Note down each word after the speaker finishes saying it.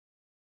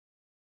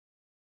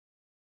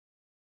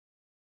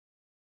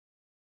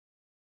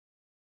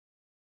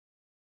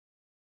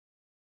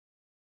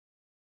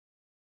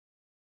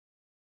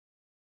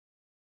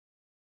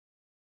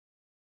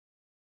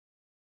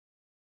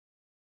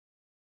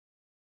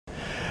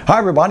Hi,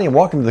 everybody, and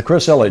welcome to the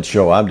Chris Elliott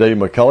Show. I'm Dave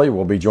McCulley.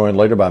 We'll be joined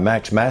later by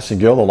Max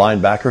Massengill, the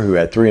linebacker who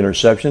had 3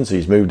 interceptions.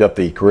 He's moved up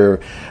the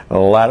career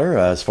ladder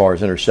as far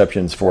as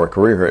interceptions for a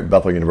career here at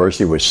Bethel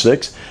University with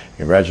 6.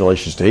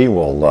 Congratulations to him.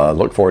 We'll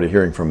look forward to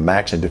hearing from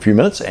Max in a few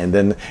minutes. And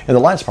then in the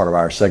last part of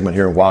our segment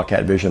here in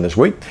Wildcat Vision this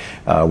week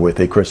with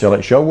the Chris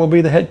Elliott Show will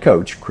be the head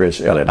coach,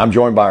 Chris Elliott. I'm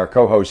joined by our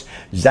co-host,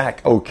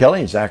 Zach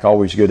O'Kelly. Zach,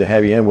 always good to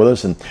have you in with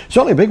us. And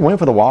certainly a big win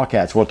for the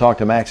Wildcats. We'll talk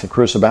to Max and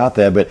Chris about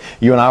that. But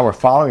you and I were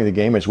following the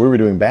game as we were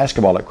doing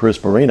basketball at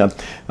Chris Marina.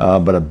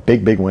 But a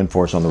big win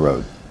for us on the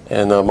road.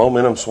 And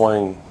momentum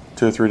swung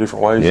 2 or 3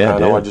 different ways. Yeah, I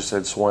know I just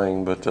said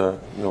swing, but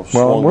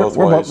swung both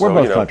ways. We're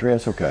both country.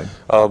 That's okay.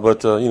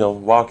 But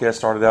Wildcats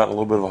started out in a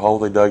little bit of a hole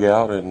they dug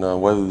out and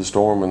weathered the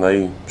storm, and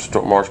they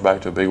marched back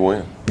to a big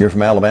win. You're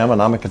from Alabama,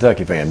 and I'm a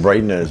Kentucky fan.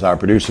 Braden is our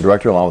producer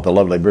director, along with the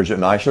lovely Bridget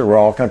Neisler. We're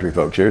all country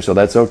folks here, so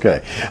that's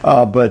okay.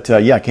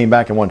 Came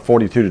back and won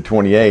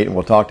 42-28, and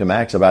we'll talk to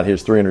Max about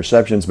his 3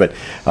 interceptions. But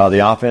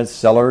the offense,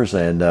 Sellers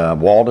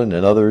and Walden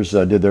and others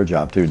did their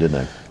job too,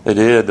 didn't they? They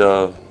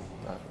did.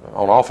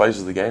 On all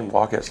phases of the game,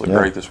 Wildcats look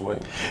great this week.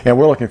 And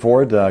we're looking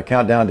forward.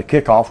 Countdown to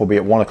kickoff will be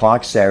at 1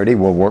 o'clock Saturday.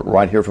 We'll work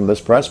right here from this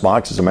press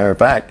box. As a matter of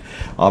fact,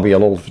 I'll be a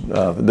little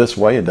this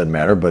way. It doesn't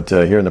matter. But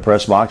here in the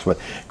press box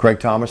with Craig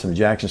Thomas and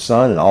Jackson's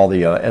son and all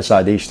the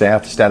SID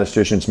staff,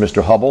 statisticians,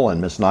 Mr. Hubble and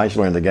Miss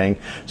Neisler and the gang.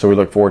 So we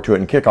look forward to it.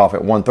 And kickoff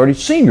at 1:30.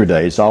 Senior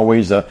Day is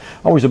always a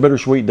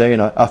bittersweet day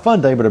and a fun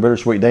day, but a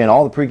bittersweet day. And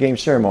all the pregame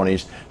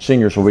ceremonies,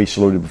 seniors will be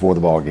saluted before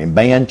the ball game.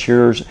 Band,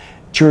 cheer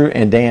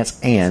and dance,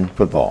 and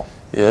football.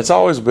 Yeah, it's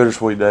always a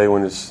bittersweet day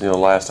when it's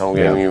last home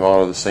game and you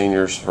honor the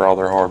seniors for all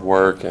their hard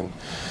work, and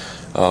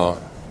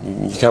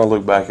you kind of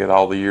look back at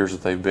all the years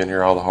that they've been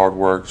here, all the hard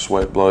work,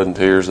 sweat, blood, and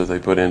tears that they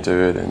put into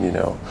it, and you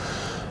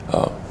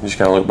just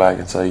kind of look back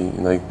and say,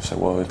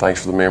 well,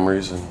 thanks for the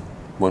memories and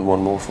win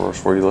one more for us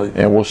before you leave.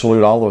 And we'll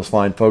salute all those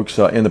fine folks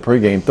in the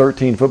pregame,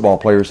 13 football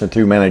players and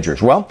 2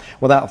 managers. Well,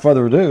 without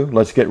further ado,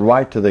 let's get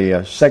right to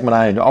the segment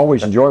I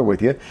always enjoy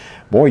with you.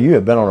 Boy, you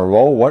have been on a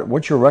roll.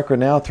 What's your record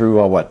now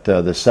through,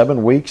 the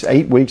 7 weeks,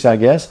 8 weeks, I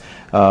guess?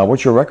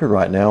 What's your record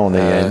right now?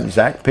 And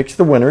Zach picks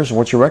the winners.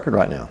 What's your record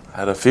right now?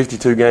 Out of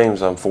 52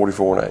 games, I'm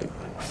 44-8.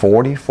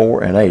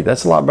 44-8.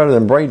 That's a lot better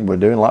than Braden would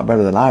do and a lot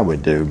better than I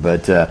would do.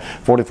 But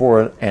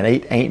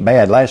 44-8 ain't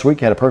bad. Last week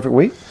had a perfect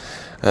week?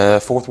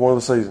 4th one of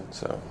the season.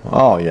 So.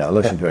 Oh, yeah.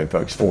 Listen to him,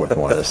 folks. 4th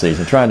one of the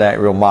season. Trying to act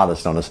real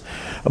modest on us.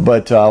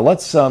 But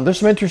there's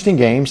some interesting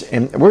games.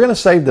 And we're going to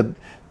save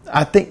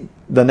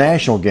the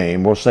national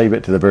game, we'll save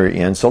it to the very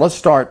end. So let's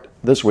start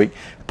this week.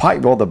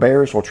 Pikeville, the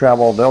Bears will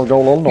travel. They'll go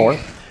a little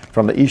north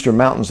from the eastern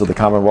mountains of the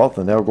Commonwealth,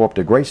 and they'll go up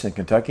to Grayson,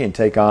 Kentucky, and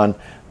take on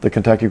the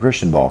Kentucky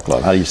Christian Ball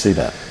Club. How do you see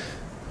that?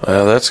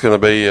 That's going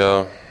to be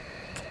a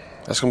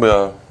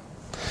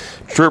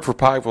trip for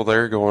Pikeville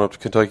there, going up to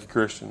Kentucky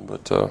Christian,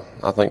 but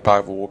I think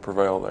Pikeville will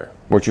prevail there.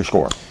 What's your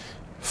score?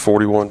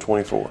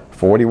 41-24.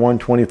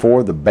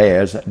 41-24,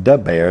 the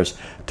Bears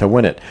to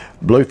win it.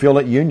 Bluefield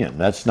at Union.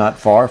 That's not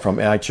far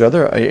from each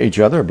other.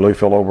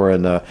 Bluefield over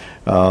in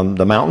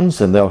the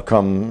mountains, and they'll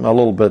come a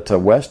little bit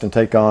west and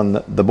take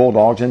on the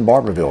Bulldogs in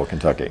Barberville,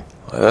 Kentucky.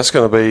 That's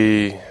going to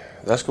be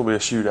a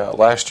shootout.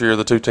 Last year,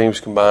 the 2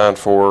 teams combined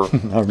for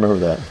I remember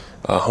that.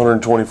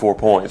 124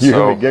 points. You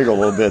heard me giggle a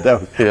little bit.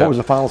 What was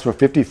the finals for?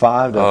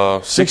 55 to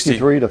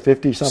 63 to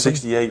 50 something?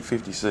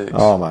 68-56.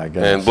 Oh my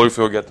goodness! And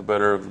Bluefield got the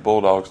better of the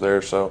Bulldogs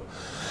there. So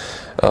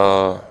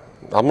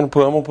I'm gonna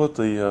put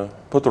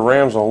the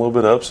Rams on a little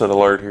bit of upset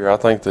alert here. I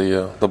think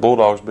the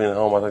Bulldogs being at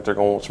home, I think they're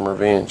gonna want some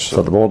revenge.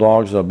 So the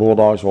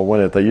Bulldogs will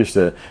win it. They used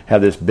to have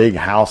this big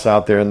house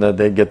out there, and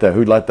they'd get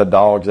who'd let the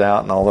dogs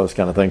out and all those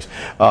kind of things.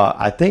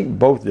 I think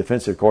both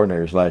defensive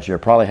coordinators last year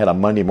probably had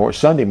a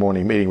Sunday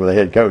morning meeting with the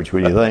head coach.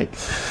 What do you think?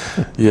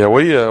 Yeah,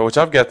 which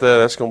I've got that.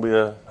 That's gonna be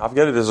I've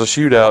got it as a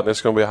shootout, and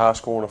it's gonna be a high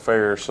scoring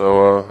affair.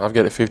 So I've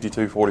got it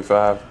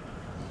 52-45.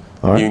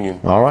 All right. Union.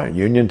 All right,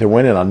 Union to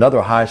win in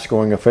another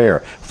high-scoring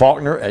affair.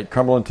 Faulkner at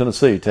Cumberland,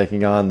 Tennessee,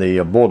 taking on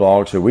the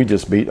Bulldogs, who we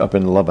just beat up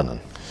in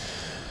Lebanon.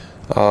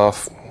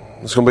 It's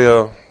going to be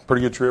a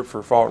pretty good trip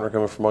for Faulkner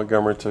coming from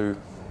Montgomery to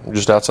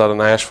just outside of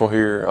Nashville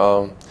here.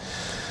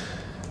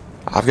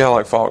 I've got to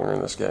like Faulkner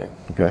in this game.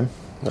 Okay.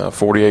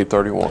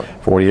 48-31.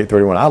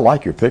 48-31. I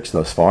like your picks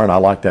thus far, and I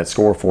like that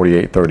score,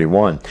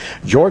 48-31.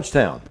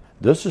 Georgetown,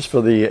 this is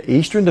for the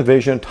Eastern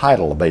Division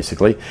title,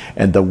 basically,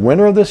 and the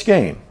winner of this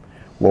game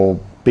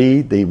will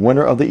be the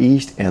winner of the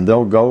East, and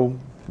they'll go,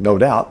 no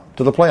doubt,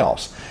 to the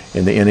playoffs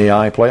in the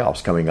NAI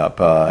playoffs coming up.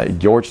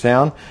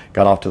 Georgetown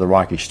got off to the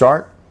rocky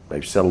start.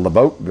 They've settled the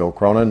boat. Bill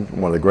Cronin,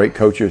 one of the great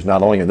coaches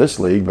not only in this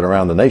league but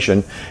around the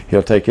nation,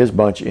 he'll take his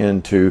bunch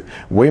into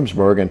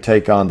Williamsburg and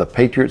take on the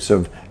Patriots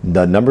of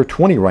the number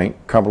 20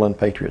 ranked Cumberland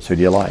Patriots. Who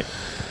do you like?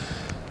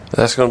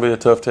 That's going to be a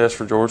tough test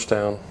for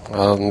Georgetown.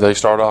 They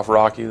start off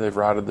rocky. They've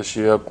righted the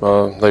ship.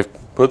 They've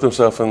put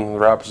themselves in the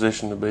right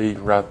position to be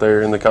right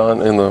there in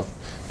the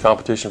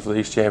competition for the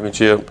East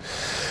Championship.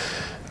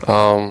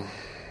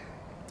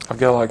 I've got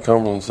to like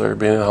Cumberland's there,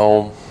 being at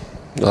home.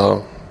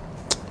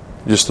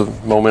 Just the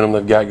momentum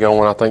they've got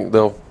going. I think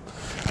they'll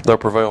They'll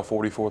prevail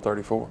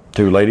 44-34.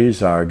 Two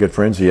ladies, our good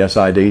friends, the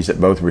SIDs at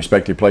both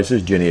respective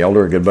places. Jenny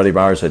Elder, a good buddy of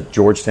ours at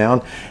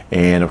Georgetown.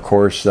 And, of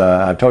course,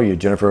 I've told you,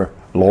 Jennifer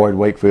Lloyd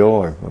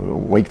Wakefield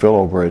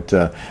over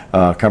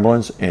at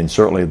Cumberland's. And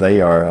certainly they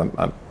are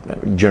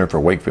Jennifer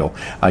Wakefield.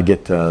 I'm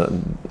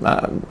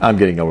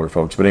getting older,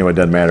 folks. But anyway, it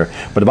doesn't matter.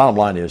 But the bottom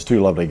line is two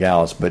lovely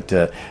gals. But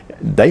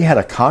they had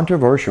a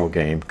controversial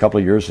game a couple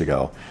of years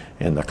ago.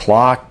 And the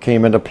clock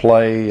came into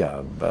play,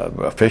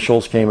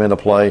 officials came into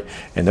play,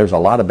 and there's a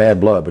lot of bad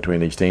blood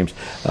between these teams.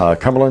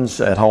 Cumberland's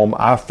at home.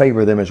 I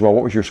favor them as well.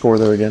 What was your score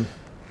there again?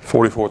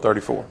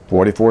 44-34.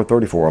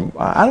 44-34.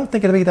 I don't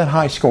think it'll be that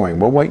high scoring.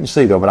 We'll wait and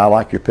see, though, but I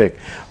like your pick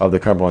of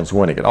the Cumberland's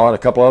winning it. All right, a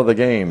couple other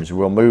games.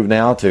 We'll move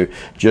now to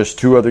just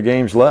two other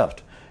games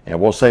left. And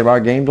we'll save our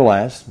game to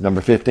last.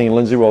 Number 15,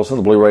 Lindsey Wilson,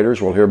 the Blue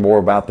Raiders. We'll hear more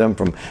about them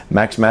from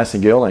Max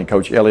Massengill and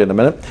Coach Elliott in a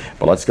minute.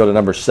 But let's go to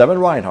number 7,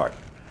 Reinhardt.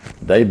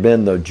 They've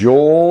been the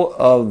jewel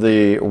of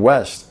the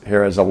West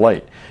here as of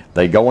late.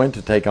 They go in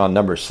to take on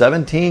number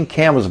 17,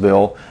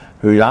 Campbellsville,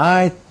 who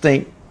I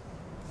think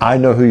I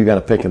know who you're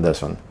going to pick in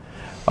this one.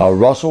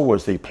 Russell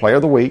was the player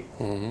of the week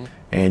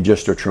and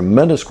just a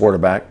tremendous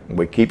quarterback.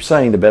 We keep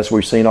saying the best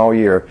we've seen all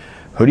year.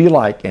 Who do you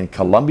like in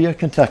Columbia,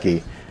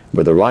 Kentucky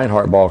with the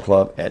Reinhardt Ball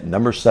Club at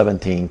number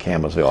 17,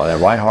 Campbellsville?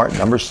 And Reinhardt,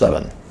 number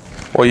 7.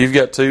 Well, you've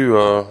got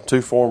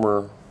two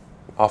former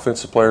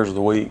offensive players of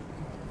the week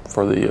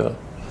for the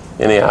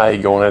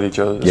NAIA going at each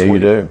other this week. Yeah, you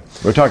do.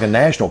 We're talking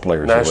national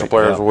players National of the week.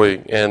 players of the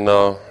week.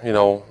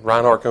 And,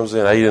 Reinhardt comes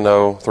in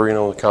 8-0,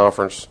 3-0 in the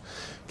conference.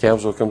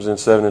 Campbellsville comes in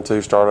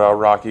 7-2, started out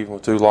rocky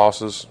with 2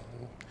 losses.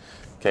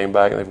 Came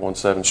back and they've won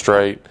 7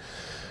 straight.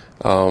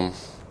 Campbellsville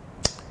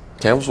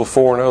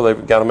 4-0.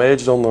 They've got them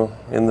edged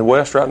in the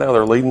West right now.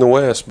 They're leading the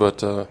West, but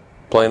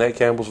playing at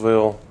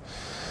Campbellsville,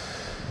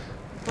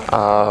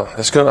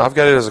 I've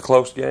got it as a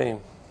close game.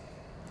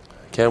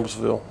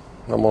 Campbellsville.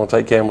 I'm going to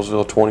take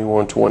Campbellsville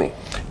 21-20.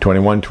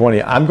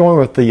 21-20. I'm going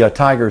with the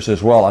Tigers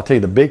as well. I'll tell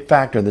you the big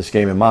factor in this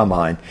game in my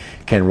mind,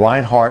 can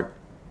Reinhardt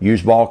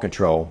use ball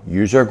control,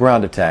 use their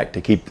ground attack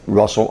to keep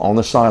Russell on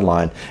the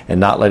sideline and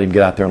not let him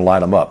get out there and light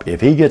them up.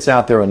 If he gets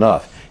out there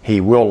enough,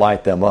 he will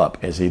light them up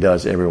as he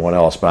does everyone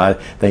else. But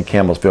I think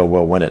Campbellsville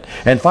will win it.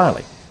 And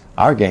finally,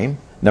 our game,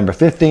 number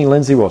 15,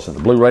 Lindsey Wilson.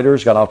 The Blue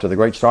Raiders got off to the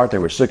great start. They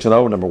were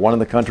 6-0, number 1 in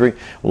the country,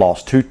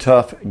 lost 2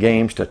 tough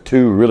games to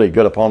 2 really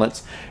good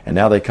opponents, and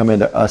now they come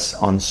into us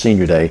on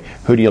Senior Day.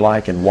 Who do you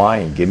like and why?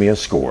 And give me a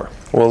score.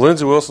 Well,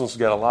 Lindsey Wilson's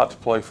got a lot to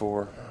play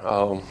for.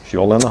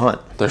 Still in the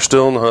hunt. They're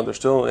still in the hunt.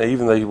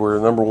 They were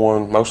number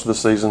 1 most of the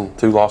season.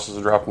 2 losses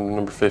to drop them to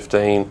number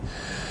 15.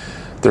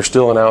 They're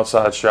still an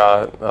outside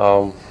shot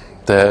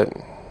that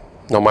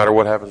no matter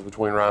what happens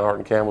between Reinhardt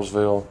and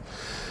Campbellsville,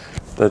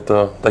 that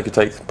they could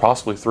take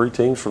possibly 3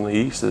 teams from the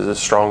East as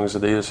strong as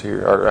it is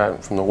here, or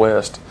from the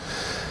West.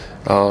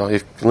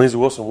 If Lindsey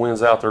Wilson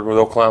wins out,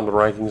 they'll climb the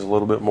rankings a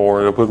little bit more.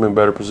 It'll put them in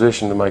better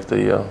position to make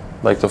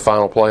the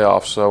final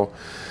playoffs. So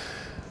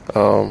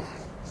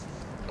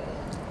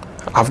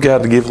I've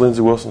got to give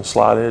Lindsey Wilson a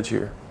slight edge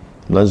here.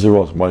 Lindsey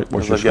Wilson, what's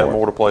your score? They've got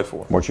more to play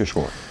for. What's your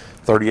score?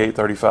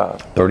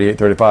 38-35.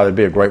 38-35 would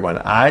be a great one.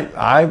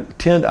 I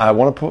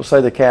want to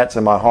say the Cats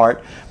in my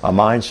heart. My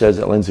mind says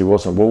that Lindsey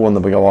Wilson will win the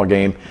ball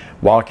game.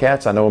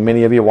 Wildcats, I know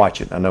many of you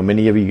watch it. I know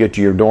many of you get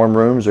to your dorm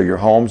rooms or your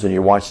homes and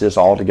you watch this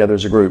all together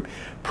as a group.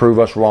 Prove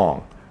us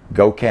wrong.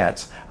 Go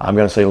Cats. I'm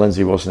going to say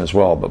Lindsey Wilson as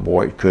well, but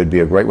boy, it could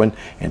be a great one.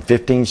 And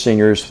 15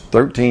 seniors,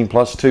 13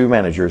 plus 2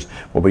 managers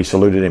will be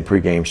saluted in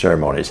pregame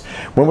ceremonies.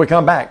 When we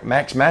come back,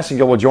 Max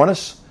Massengill will join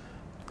us.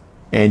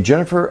 And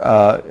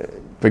Jennifer,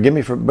 forgive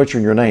me for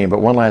butchering your name, but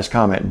one last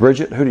comment.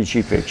 Bridget, who did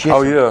she pick?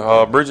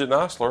 Bridget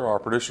Neisler, our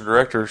producer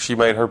director, she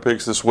made her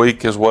picks this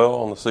week as well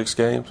on the 6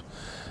 games.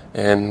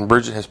 And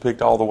Bridget has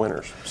picked all the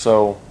winners.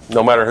 So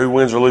no matter who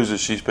wins or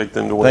loses, she's picked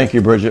them to win. Thank you,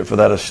 Bridget, for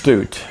that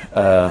astute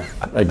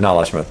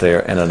acknowledgement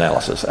there and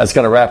analysis. That's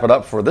going to wrap it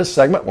up for this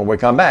segment. When we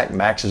come back,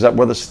 Max is up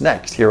with us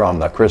next here on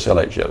the Chris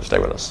Elliott Show. Stay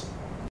with us.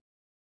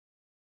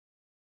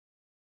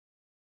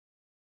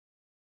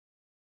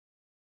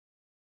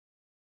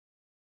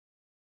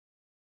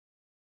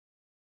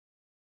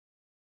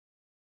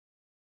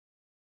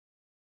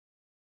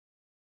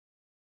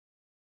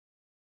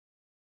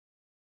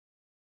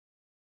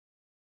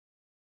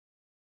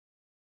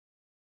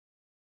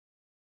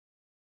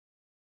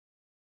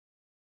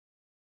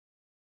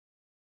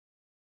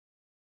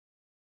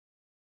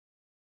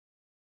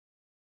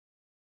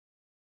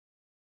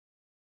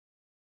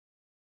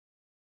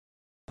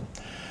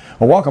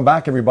 Well, welcome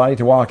back, everybody,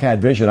 to Wildcat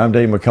Vision. I'm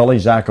Dave McCulley,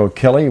 Zach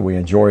O'Kelly. We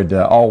enjoyed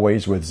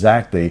always with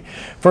Zach the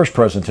first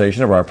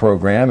presentation of our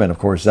program, and of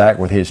course Zach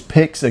with his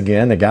picks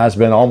again. The guy's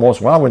been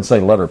almost, well, I wouldn't say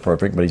letter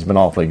perfect, but he's been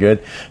awfully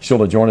good. Still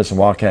to join us in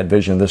Wildcat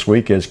Vision this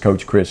week is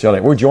Coach Chris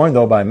Elliott. We're joined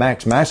though by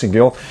Max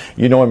Massengill.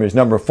 You know him as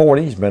number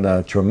 40. He's been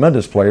a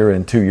tremendous player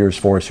in 2 years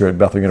for us here at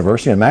Bethel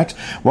University. And Max,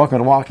 welcome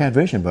to Wildcat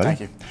Vision, buddy.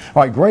 Thank you.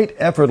 All right, great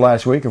effort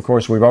last week. Of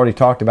course, we've already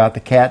talked about the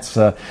Cats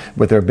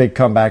with their big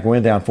comeback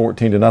win down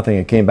 14-0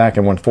 and came back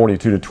and won 40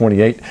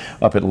 42-28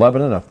 up at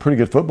Lebanon. A pretty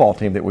good football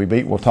team that we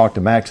beat. We'll talk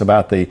to Max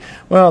about the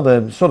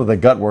sort of the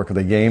gut work of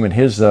the game and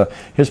his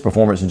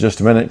performance in just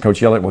a minute.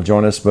 Coach Elliott will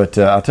join us, but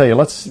I'll tell you,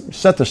 let's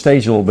set the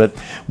stage a little bit.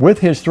 With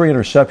his 3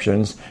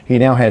 interceptions, he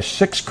now has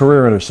 6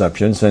 career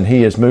interceptions, and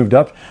he has moved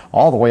up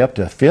all the way up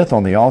to 5th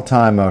on the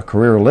all-time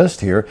career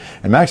list here.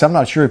 And Max, I'm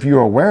not sure if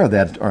you're aware of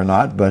that or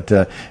not, but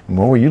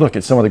when you look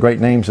at some of the great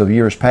names of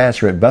years past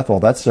here at Bethel,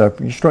 that's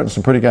you're strutting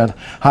some pretty good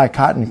high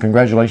cotton.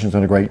 Congratulations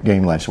on a great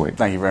game last week.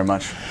 Thank you very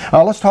much.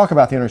 Let's talk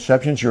about the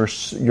interceptions.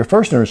 Your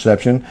first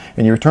interception,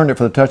 and you returned it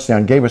for the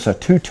touchdown, gave us a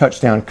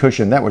 2-touchdown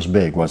cushion. That was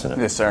big, wasn't it?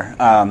 Yes, sir.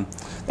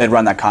 They'd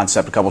run that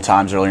concept a couple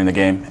times earlier in the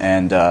game,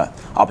 and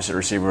opposite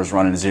receiver was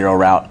running a zero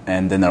route,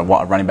 and then the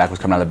running back was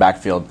coming out of the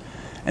backfield,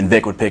 and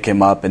Vic would pick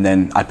him up, and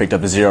then I picked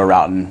up a zero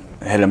route and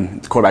hit him.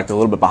 The quarterback a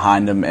little bit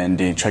behind him, and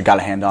he got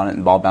a hand on it, and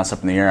the ball bounced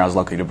up in the air. I was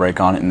lucky to break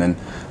on it, and then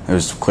it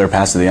was a clear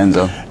pass to the end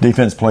zone.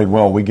 Defense played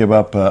well. We give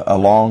up a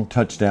long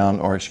touchdown,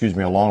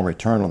 a long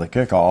return on the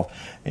kickoff,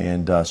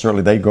 and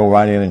certainly they go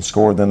right in and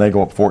score. Then they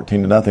go up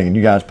 14-0, and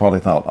you guys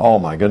probably thought, "Oh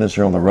my goodness,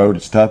 you're on the road.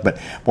 It's tough." But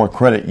boy,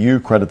 credit you,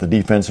 credit the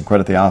defense, and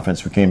credit the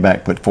offense. We came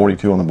back, put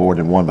 42 on the board,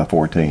 and won by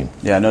 14.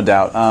 Yeah, no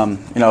doubt.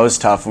 It was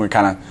tough. We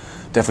kind of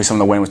definitely some of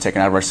the wind was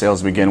taken out of our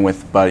sails to begin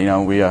with, but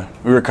we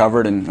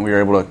recovered and we were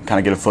able to kind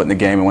of get a foot in the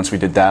game. And once we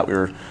did that, we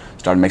were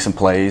starting to make some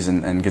plays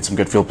and get some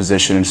good field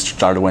position and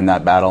started to win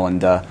that battle.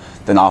 And then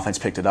the offense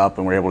picked it up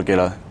and we were able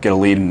to get a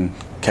lead and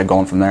kept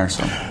going from there.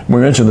 So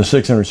we mentioned the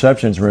 6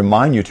 interceptions.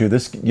 Remind you too,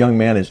 this young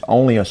man is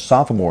only a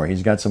sophomore.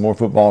 He's got some more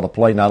football to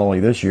play, not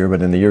only this year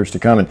but in the years to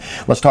come. And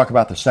let's talk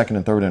about the 2nd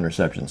and 3rd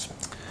interceptions.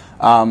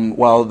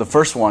 Well, the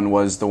first one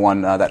was the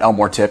one that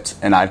Elmore tipped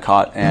and I'd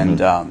caught, and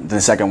the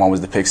second one was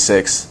the pick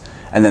 6.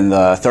 And then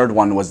the third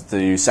one was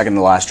the second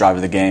to last drive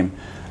of the game.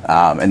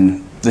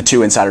 And the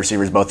 2 inside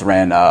receivers both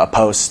ran a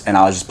post, and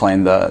I was just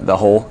playing the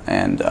hole.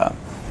 And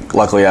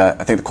luckily,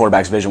 I think the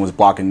quarterback's vision was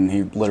blocking.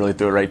 He literally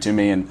threw it right to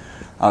me. And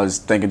I was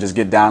thinking, just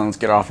get down, let's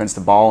get our offense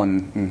the ball,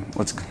 and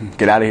let's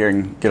get out of here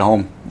and get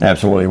home.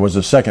 Absolutely. It was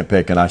the second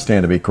pick, and I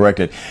stand to be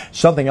corrected.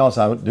 Something else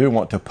I do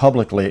want to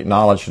publicly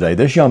acknowledge today.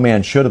 This young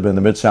man should have been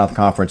the Mid-South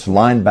Conference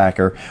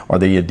linebacker or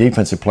the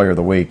defensive player of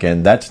the week,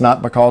 and that's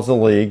not because of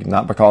the league,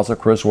 not because of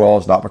Chris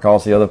Wells, not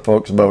because of the other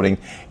folks voting.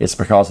 It's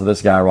because of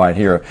this guy right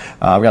here.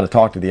 I've got to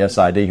talk to the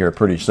SID here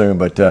pretty soon,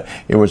 but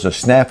it was a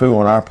snafu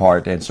on our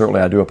part, and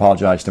certainly I do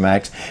apologize to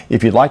Max.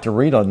 If you'd like to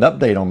read an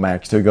update on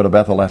Max, too, go to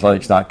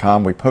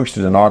BethelAthletics.com. We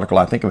posted an article,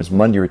 I think it was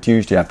Monday or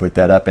Tuesday, I put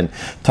that up, and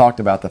talked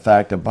about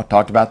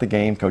the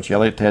game. Coach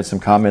Elliott had some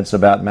comments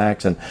about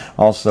Max, and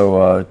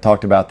also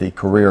talked about the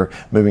career,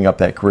 moving up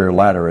that career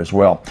ladder as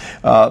well.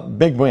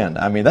 Big win.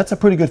 I mean, that's a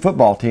pretty good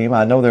football team.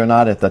 I know they're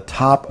not at the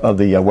top of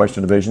the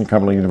Western Division,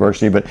 Cumberland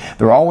University, but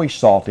they're always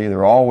salty.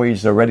 They're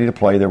always ready to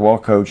play. They're well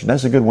coached, and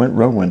that's a good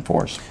road win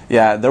for us.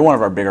 Yeah, they're one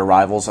of our bigger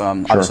rivals.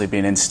 Obviously,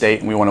 being in state,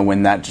 and we want to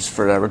win that just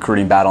for the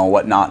recruiting battle and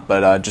whatnot,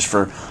 but just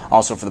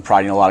also for the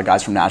pride. A lot of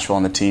guys from Nashville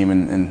on the team,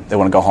 and they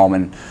want to go home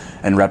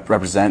and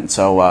represent.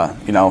 So,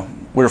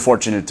 we were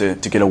fortunate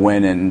to get a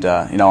win, and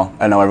I know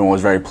everyone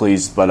was very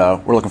pleased,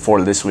 but we're looking forward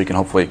to this week and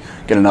hopefully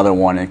get another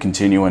one and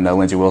continue in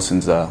Lindsey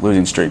Wilson's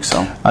losing streak.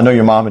 So I know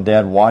your mom and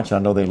dad watch. I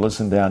know they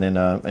listen down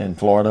in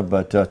Florida,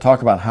 but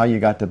talk about how you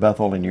got to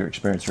Bethel and your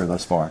experience here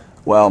thus far.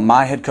 Well,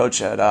 my head coach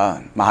at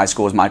my high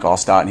school was Mike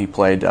Allstott, and he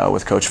played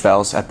with Coach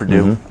Fells at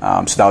Purdue.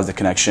 So that was the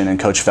connection, and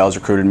Coach Fells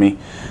recruited me,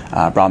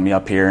 brought me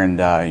up here, and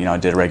I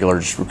did a regular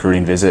just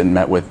recruiting visit and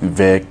met with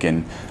Vic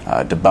and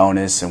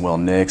DeBonis and Will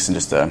Nix and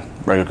just a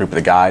regular group of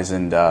the guys,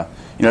 and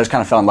just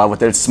kind of fell in love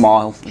with it. It's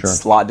small,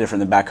 it's a lot different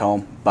than back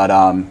home, but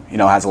it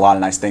has a lot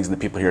of nice things, and the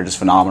people here are just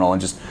phenomenal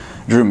and just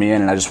drew me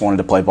in, and I just wanted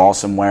to play ball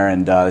somewhere,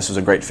 and this was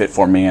a great fit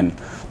for me, and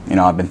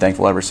I've been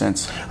thankful ever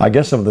since. I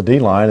guess some of the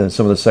D-line and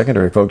some of the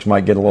secondary folks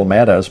might get a little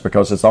mad at us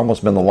because it's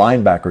almost been the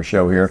linebacker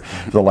show here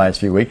for the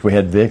last few weeks. We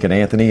had Vic and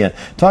Anthony. And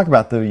talk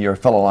about your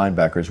fellow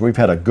linebackers. We've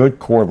had a good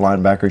core of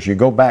linebackers. You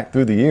go back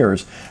through the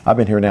years. I've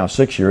been here now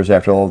 6 years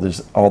after all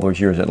those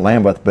years at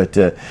Lambeth. But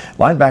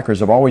linebackers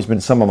have always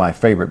been some of my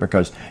favorite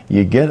because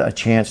you get a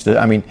chance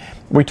to,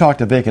 we talked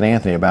to Vic and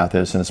Anthony about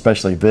this, and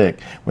especially Vic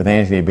with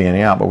Anthony being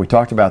out. But we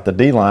talked about the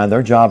D-line.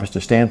 Their job is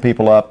to stand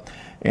people up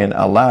and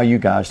allow you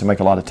guys to make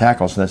a lot of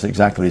tackles, and that's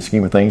exactly the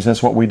scheme of things.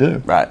 That's what we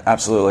do. Right,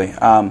 absolutely.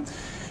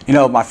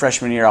 My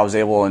freshman year, I was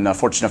able and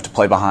fortunate enough to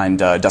play behind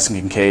Dustin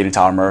Kincaid and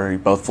Tyler Murray,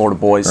 both Florida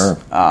boys. Sure.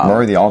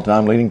 Murray, the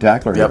all-time leading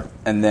tackler. Yep. Here.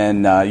 And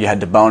then you had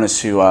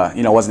DeBonis, who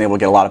wasn't able to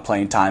get a lot of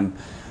playing time,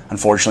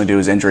 unfortunately, due to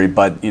his injury.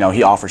 But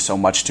he offers so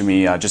much to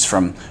me, just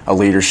from a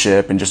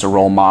leadership and just a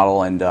role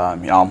model. And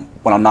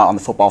when I'm not on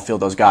the football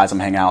field, those guys,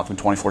 I'm hanging out with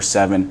them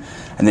 24/7.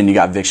 And then you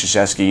got Vic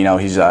Krzyzewski.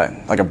 He's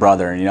like a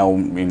brother.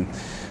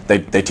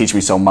 They teach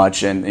me so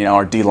much, and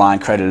our D-line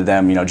credited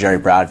them, Jerry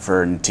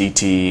Bradford and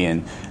TT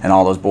and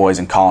all those boys,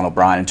 and Colin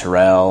O'Brien and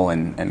Terrell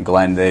and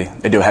Glenn. They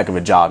do a heck of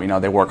a job.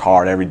 They work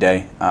hard every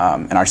day,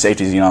 and our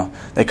safeties,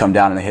 they come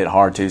down and they hit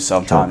hard too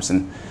sometimes. Sure.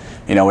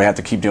 And we have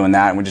to keep doing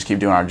that, and we just keep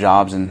doing our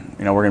jobs, and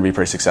we're going to be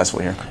pretty successful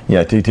here.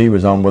 Yeah, TT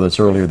was on with us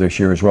earlier this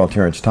year as well,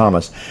 Terrence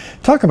Thomas.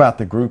 Talk about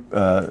the group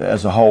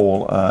as a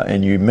whole,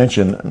 and you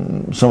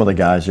mentioned some of the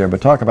guys there,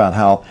 but talk about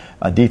how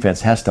a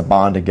defense has to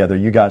bond together.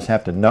 You guys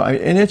have to know,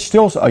 and it's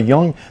still a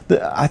young,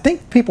 I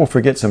think people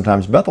forget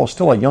sometimes, Bethel's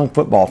still a young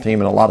football team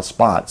in a lot of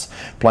spots,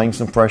 playing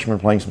some freshmen,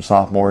 playing some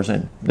sophomores,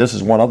 and this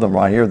is one of them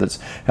right here that's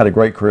had a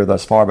great career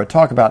thus far. But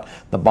talk about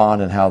the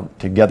bond and how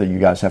together you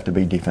guys have to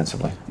be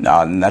defensively.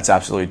 No, and that's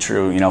absolutely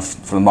true.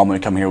 From the moment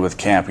we come here with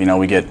camp,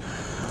 we get,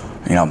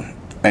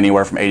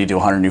 anywhere from 80 to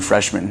 100 new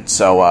freshmen.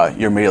 So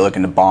you're immediately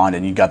looking to bond,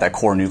 and you got that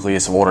core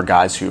nucleus of older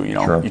guys who,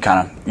 Sure.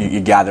 you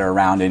gather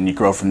around and you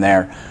grow from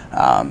there.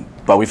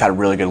 But we've had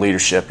really good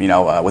leadership,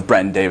 with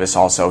Brenton Davis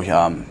also.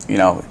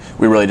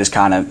 We really just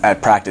kind of,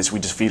 at practice, we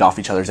just feed off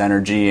each other's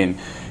energy, and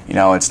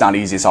it's not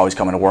easy. It's always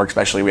coming to work,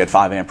 especially we had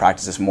 5 a.m.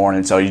 practice this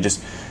morning. So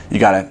you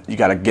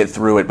gotta get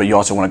through it, but you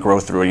also want to grow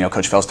through it.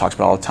 Coach Phelps talks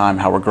about all the time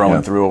how we're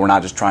growing through it. We're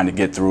not just trying to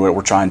get through it.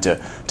 We're trying to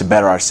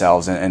better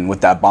ourselves, and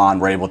with that bond,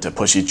 we're able to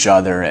push each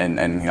other and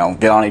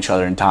get on each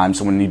other in times.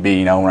 So when need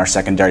be, when our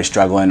secondary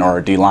struggling, or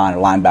our D line or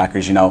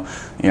linebackers,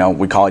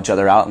 we call each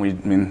other out,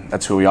 and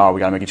that's who we are. We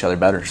got to make each other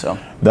better. So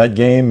that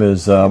game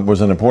was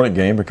an important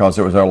game because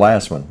it was our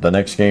last one. The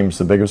next game's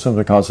the biggest one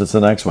because it's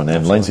the next one. And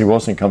Absolutely. Lindsey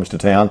Wilson comes to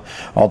town.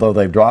 Although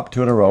they've dropped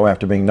 2 in a row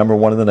after being number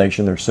 1 in the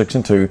nation, they're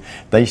 6-2.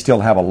 They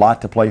still have a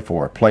lot to play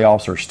for.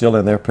 Playoffs are still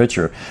in their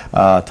picture.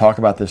 Talk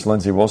about this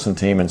Lindsey Wilson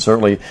team, and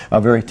certainly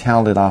a very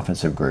talented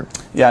offensive group.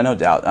 Yeah, no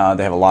doubt.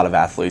 They have a lot of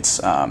athletes.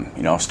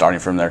 Starting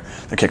from their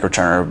kick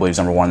returner, I believe, is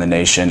number 1 in the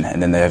nation,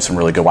 and then they have some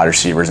really good wide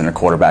receivers and a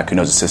quarterback who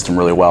knows the system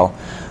really well.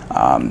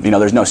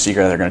 There's no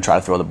secret that they're going to try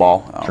to throw the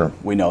ball. Sure.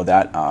 We know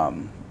that.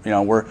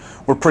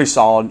 We're pretty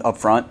solid up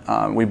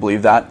front. We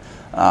believe that.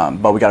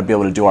 But we got to be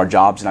able to do our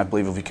jobs, and I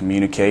believe if we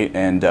communicate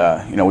and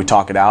we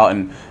talk it out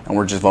and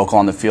we're just vocal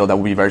on the field, that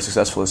we'll be very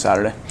successful this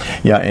Saturday.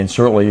 Yeah, and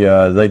certainly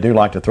they do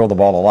like to throw the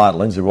ball a lot.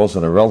 Lindsey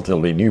Wilson, a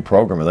relatively new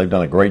program, and they've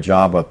done a great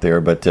job up there.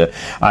 But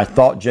I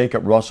thought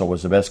Jacob Russell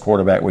was the best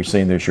quarterback we've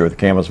seen this year at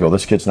Campbellsville.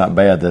 This kid's not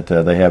bad that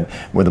they have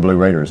with the Blue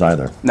Raiders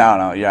either.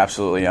 No, yeah,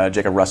 absolutely.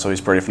 Jacob Russell,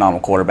 he's a pretty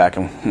phenomenal quarterback,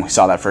 and we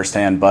saw that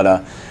firsthand.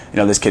 But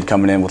this kid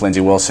coming in with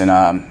Lindsey Wilson,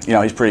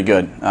 he's pretty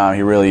good.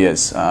 He really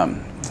is.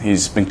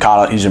 He's been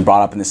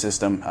brought up in the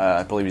system.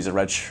 I believe he's a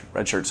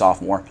redshirt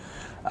sophomore,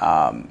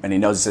 and he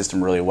knows the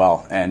system really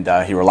well. And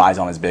he relies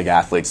on his big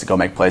athletes to go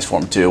make plays for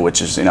him too,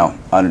 which is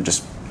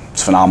just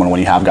it's phenomenal when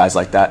you have guys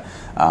like that.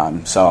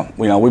 So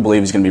we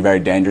believe he's going to be very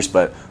dangerous.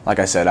 But like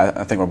I said,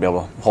 I think we'll be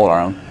able to hold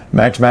our own.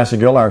 Max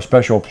Massagill, our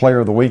special player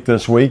of the week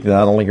this week,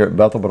 not only here at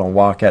Bethel, but on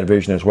Wildcat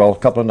Vision as well. A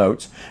couple of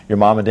notes. Your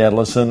mom and dad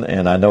listen,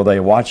 and I know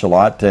they watch a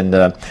lot, and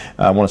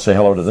I want to say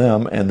hello to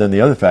them. And then the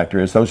other factor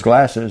is those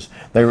glasses.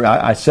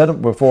 I said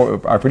it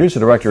before, our producer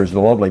director is the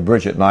lovely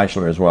Bridget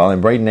Neisler as well,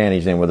 and Braden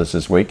Annie's in with us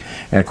this week.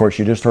 And, of course,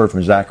 you just heard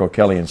from Zach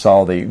O'Kelly and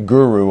saw the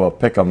guru of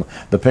Pick'em,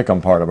 the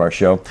Pick'em part of our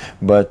show.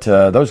 But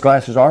those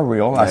glasses are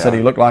real. I said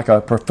he looked like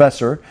a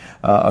professor,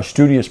 a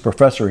studious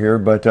professor here,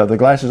 but the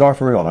glasses are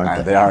for real,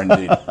 aren't they? They are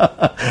indeed.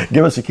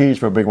 Give us the keys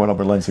for a big one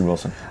over Lindsey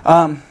Wilson.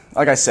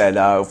 Like I said,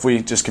 if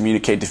we just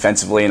communicate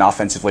defensively and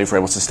offensively, if we're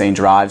able to sustain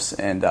drives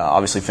and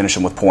obviously finish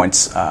them with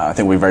points, I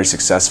think we'll be very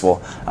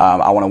successful.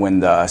 I want to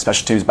win the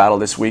special teams battle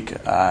this week.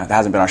 It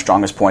hasn't been our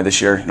strongest point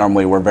this year.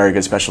 Normally, we're a very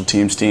good special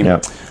teams team.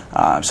 Yep.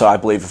 So I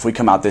believe if we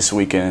come out this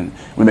week and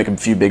we make a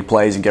few big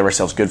plays and give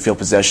ourselves good field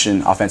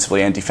possession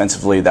offensively and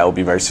defensively, that will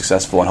be very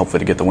successful and hopefully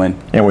to get the win.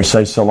 And we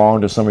say so long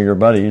to some of your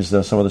buddies,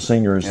 some of the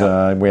seniors.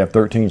 Yep. We have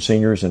 13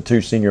 seniors and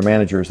 2 senior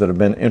managers that have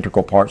been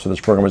integral parts of this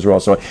program as well.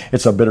 So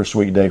it's a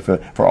bittersweet day for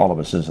all of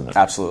us, isn't it?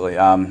 Absolutely.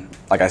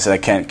 Like I said, I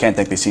can't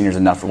thank these seniors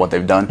enough for what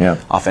they've done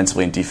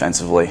offensively and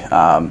defensively.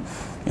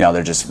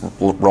 They're just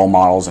role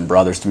models and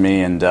brothers to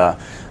me, and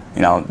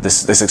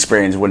this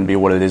experience wouldn't be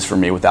what it is for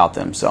me without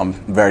them. So I'm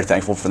very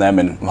thankful for them,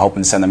 and I'm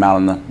hoping to send them out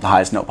on the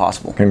highest note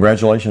possible.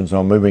 Congratulations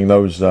on moving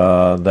those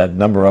that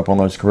number up on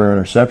those career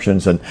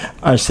interceptions. And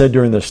I said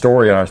during the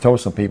story, and I told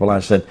some people,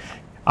 I said,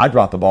 I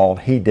dropped the ball,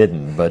 he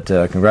didn't. But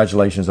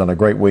congratulations on a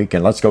great week,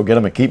 and let's go get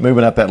him and keep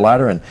moving up that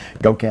ladder, and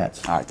go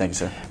Cats. All right, thank you,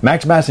 sir.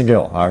 Max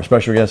Massagill, our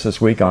special guest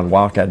this week on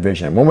Wildcat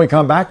Vision. When we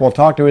come back, we'll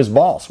talk to his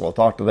boss. We'll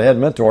talk to the head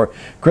mentor,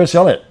 Chris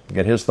Elliott,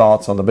 get his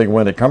thoughts on the big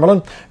win at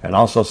Cumberland, and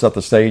also set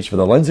the stage for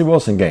the Lindsey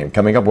Wilson game.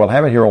 Coming up, we'll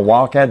have it here on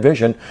Wildcat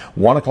Vision.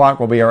 1 o'clock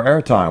will be our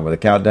airtime with a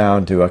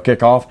countdown to a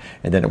kickoff,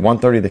 and then at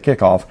 1:30 the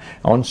kickoff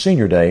on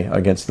Senior Day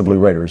against the Blue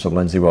Raiders of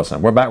Lindsey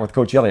Wilson. We're back with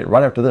Coach Elliott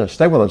right after this.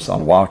 Stay with us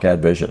on Wildcat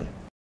Vision.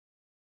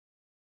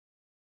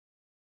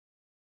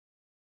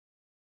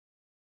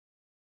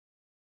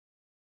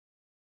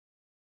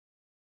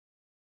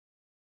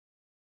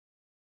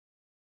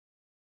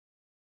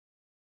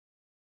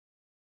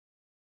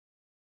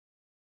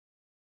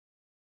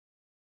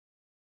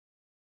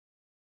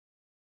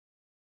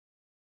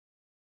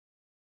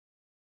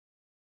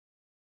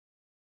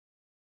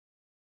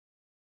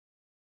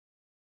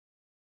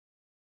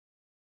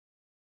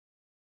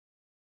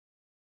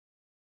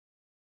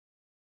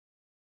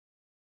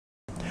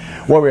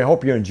 Well, we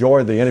hope you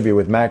enjoyed the interview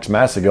with Max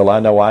Massagill. I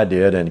know I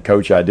did, and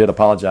Coach, I did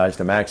apologize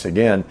to Max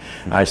again.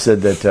 I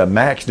said that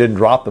Max didn't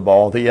drop the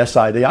ball. The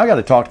SID, I got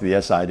to talk to the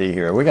SID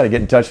here. We got to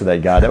get in touch with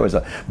that guy. That was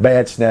a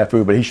bad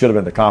snafu, but he should have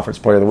been the Conference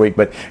Player of the Week.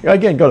 But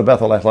again, go to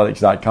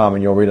BethelAthletics.com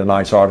and you'll read a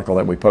nice article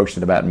that we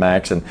posted about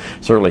Max, and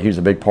certainly he's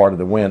a big part of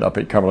the win up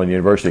at Cumberland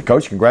University.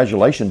 Coach,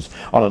 congratulations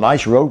on a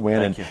nice road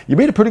win. Thank and you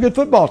beat a pretty good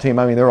football team.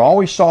 I mean, they're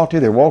always salty,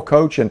 they're well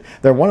coached, and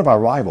they're one of our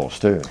rivals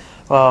too.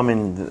 Well, I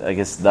mean, I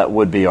guess that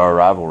would be our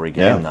rivalry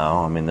game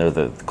now. I mean, they're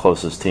the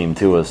closest team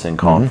to us in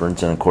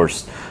conference, and of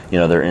course,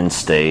 they're in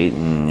state,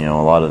 and a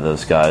lot of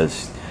those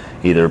guys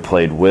either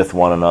played with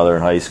one another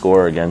in high school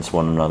or against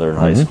one another in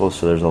high school.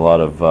 So there's a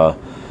lot of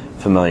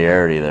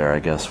familiarity there, I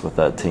guess, with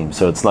that team.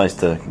 So it's nice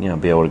to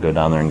be able to go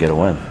down there and get a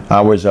win. I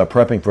was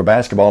prepping for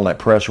basketball in that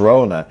press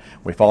row, and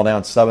we fall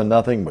down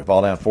 7-0. We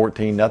fall down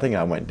 14-0.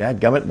 I went,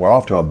 dadgummit, we're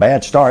off to a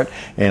bad start.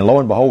 And lo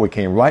and behold, we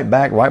came right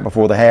back right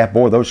before the half.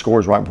 Boy, those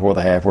scores right before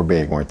the half were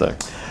big, weren't they?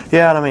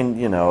 Yeah, and I mean,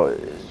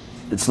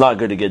 it's not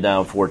good to get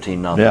down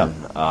 14-0.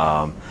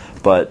 Yeah.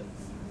 But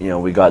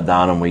we got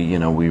down and we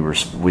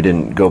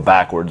didn't go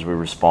backwards. We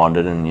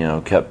responded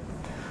and kept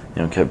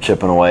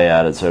chipping away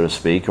at it, so to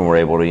speak, and we're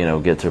able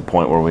to get to a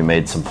point where we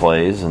made some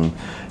plays and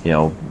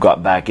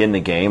got back in the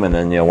game, and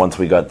then once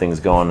we got things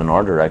going in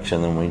our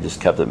direction, then we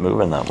just kept it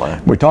moving that way.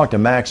 We talked to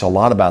Max a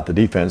lot about the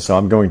defense, so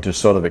I'm going to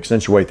sort of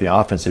accentuate the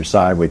offensive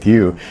side with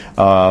you.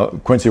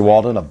 Quincy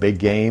Walden, a big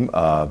game.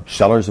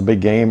 Sellers, a big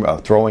game,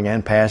 throwing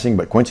and passing,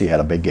 but Quincy had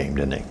a big game,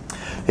 didn't he?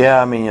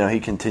 Yeah, I mean, he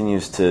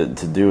continues to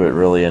do it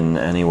really in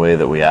any way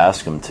that we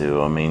ask him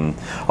to. I mean,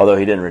 although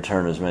he didn't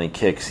return as many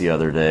kicks the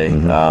other day,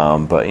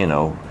 but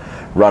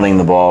running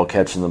the ball,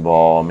 catching the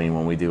ball. I mean,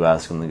 when we do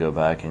ask him to go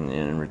back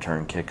and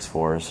return kicks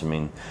for us, I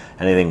mean,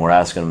 anything we're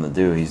asking him to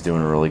do, he's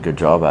doing a really good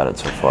job at it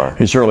so far.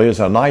 He certainly is.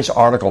 A nice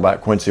article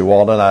about Quincy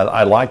Walden.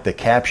 I like the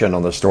caption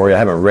on the story. I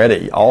haven't read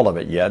it, all of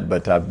it yet,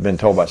 but I've been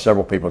told by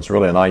several people it's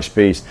really a nice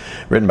piece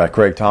written by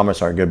Craig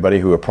Thomas, our good buddy,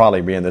 who will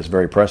probably be in this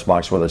very press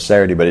box with us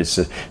Saturday. But it's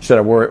instead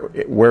of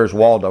where's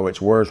Waldo,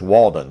 it's where's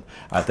Walden,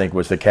 I think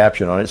was the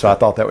caption on it. So I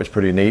thought that was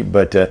pretty neat.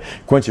 But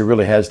Quincy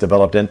really has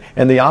developed in,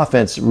 and the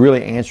offense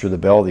really answered the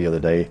bell the other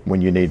day when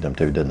you need them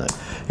to, didn't it?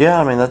 Yeah,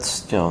 I mean,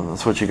 that's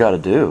what you got to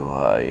do,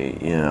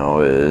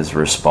 is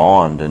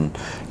respond. And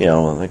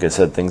like I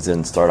said, things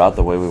didn't start out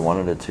the way we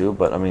wanted it to,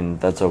 but I mean,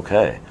 that's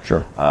okay.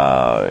 Sure.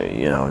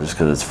 Just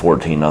because it's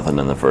 14-0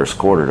 in the first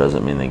quarter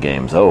doesn't mean the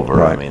game's over.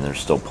 Right. I mean, there's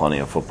still plenty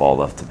of football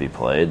left to be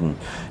played,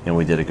 and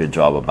we did a good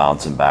job of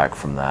bouncing back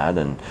from that.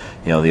 And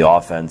the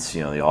offense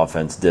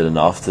did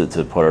enough to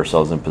put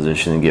ourselves in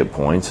position to get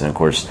points. And of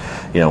course,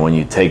 when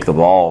you take the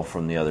ball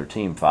from the other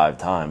team 5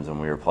 times, and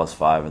we were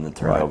 +5 in the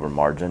turnover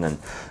margin, and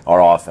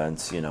our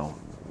offense,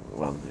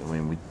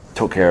 we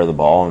took care of the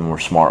ball and were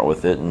smart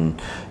with it and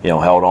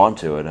held on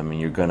to it. I mean,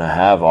 you're going to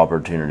have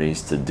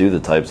opportunities to do the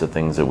types of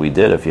things that we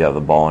did if you have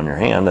the ball in your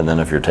hand, and then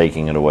if you're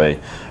taking it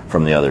away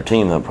from the other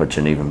team, that puts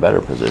you in an even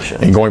better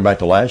position. And going back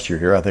to last year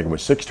here, I think it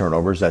was 6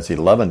 turnovers. That's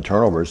 11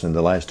 turnovers in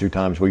the last 2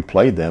 times we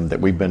played them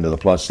that we've been to the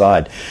plus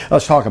side.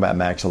 Let's talk about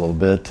Max a little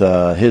bit.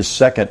 His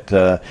second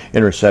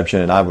interception,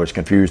 and I was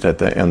confused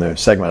in the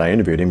segment I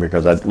interviewed him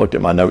because I looked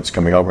at my notes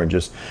coming over and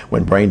just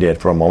went brain dead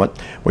for a moment,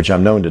 which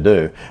I'm known to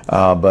do.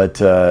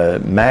 But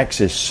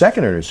Max's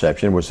second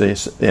interception was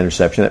the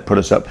interception that put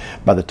us up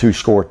by the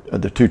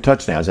 2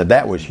 touchdowns. And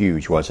that was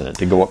huge, wasn't it,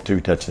 to go up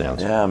 2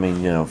 touchdowns? Yeah, I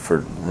mean,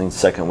 for I think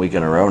second week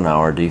in a row now,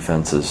 our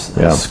defense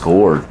has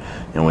scored.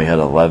 We had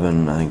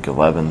 11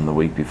 the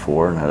week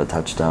before and had a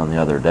touchdown the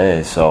other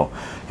day. So,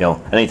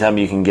 anytime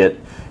you can get,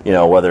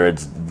 whether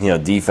it's,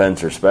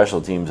 defense or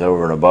special teams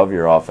over and above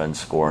your offense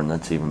scoring,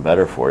 that's even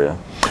better for you.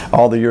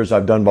 All the years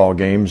I've done ball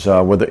games,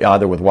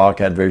 either with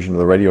Wildcat Vision or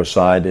the radio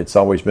side, it's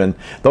always been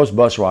those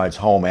bus rides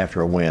home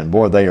after a win.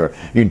 Boy, you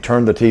can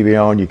turn the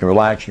TV on, you can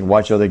relax, you can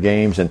watch other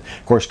games, and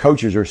of course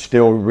coaches are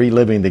still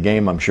reliving the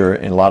game, I'm sure,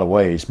 in a lot of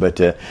ways. But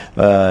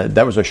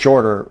that was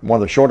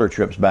one of the shorter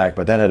trips back,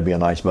 but that had to be a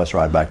nice bus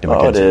ride back to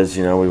McKenzie. Oh, it is.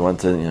 We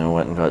went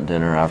and got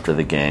dinner after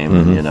the game,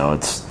 and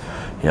it's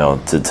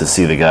to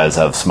see the guys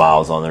have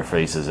smiles on their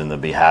faces and to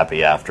be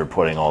happy after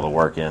putting all the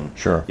work in,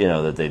 sure,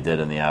 that they did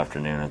in the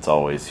afternoon. It's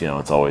always,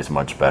 it's always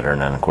much better.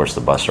 And then, of course,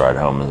 the bus ride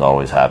home is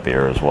always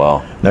happier as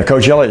well. Now,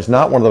 Coach Elliott is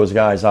not one of those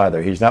guys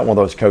either. He's not one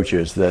of those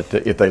coaches that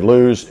if they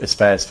lose, it's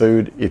fast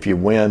food. If you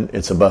win,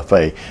 it's a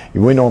buffet.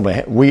 We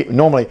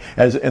normally,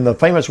 as in the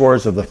famous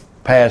words of the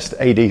past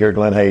AD here,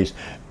 Glenn Hayes,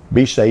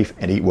 be safe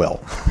and eat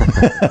well.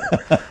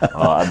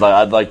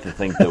 I'd like to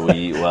think that we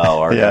eat well.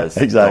 Our guys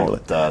exactly.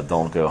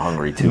 Don't go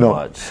hungry too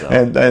much. So.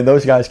 And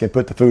those guys can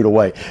put the food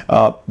away.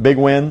 Big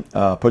win,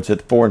 puts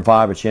it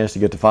 4-5, a chance to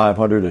get to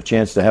 500, a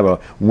chance to have a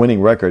winning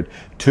record.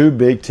 2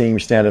 big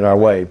teams standing our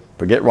way.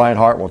 Forget Ryan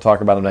Hart, we'll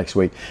talk about him next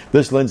week.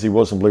 This Lindsey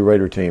Wilson Blue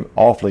Raider team,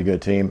 awfully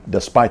good team,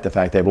 despite the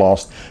fact they've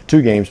lost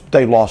 2 games. But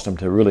they lost them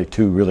to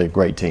 2 really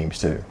great teams,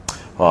 too.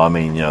 Well, I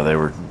mean, they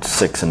were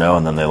 6-0,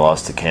 and then they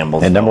lost to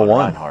Campbell's and number 1.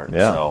 Reinhardt.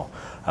 Yeah. So,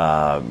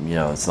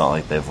 it's not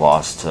like they've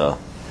lost to,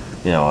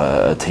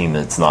 a team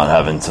that's not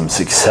having some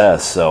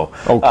success. So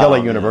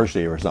Kelly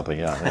University or something,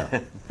 yeah.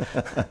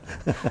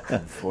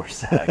 For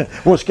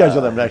SAC. We'll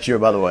schedule them next year,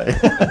 by the way.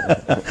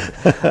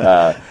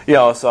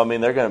 So I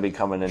mean, they're going to be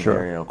coming in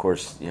here. Of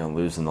course,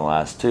 losing the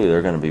last two,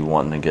 they're going to be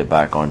wanting to get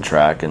back on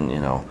track and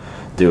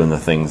doing the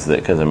things that,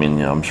 because I mean,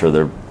 I'm sure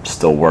they're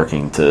still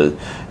working to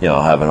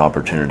have an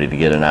opportunity to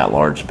get an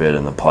at-large bid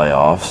in the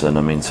playoffs, and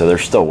I mean, so they're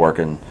still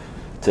working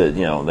to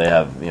they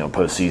have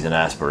postseason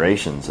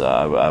aspirations.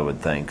 I would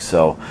think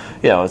so.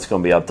 It's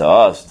going to be up to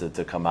us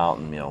to come out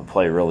and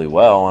play really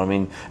well. I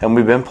mean, and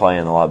we've been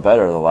playing a lot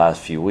better the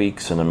last few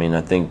weeks, and I mean,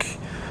 I think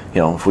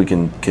if we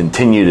can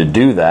continue to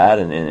do that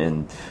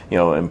and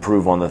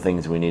improve on the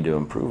things we need to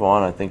improve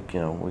on, I think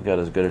we've got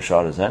as good a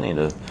shot as any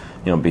to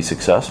be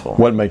successful.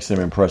 What makes them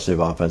impressive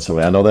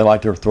offensively? I know they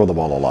like to throw the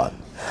ball a lot.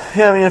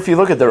 Yeah, I mean, if you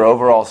look at their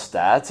overall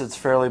stats, it's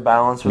fairly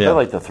balanced, but they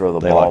like to throw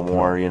the ball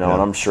more, and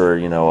I'm sure,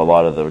 a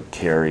lot of the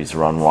carries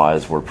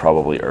run-wise were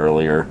probably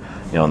earlier,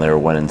 and they were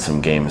winning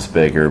some games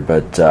bigger,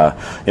 but,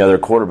 their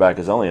quarterback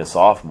is only a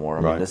sophomore.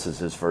 I mean, this is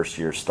his first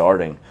year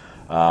starting.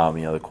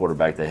 The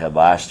quarterback they had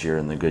last year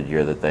and the good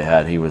year that they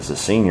had, he was a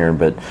senior,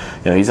 but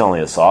he's only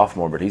a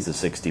sophomore, but he's a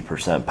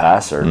 60%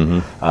 passer,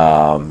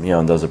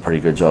 and does a pretty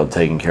good job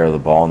taking care of the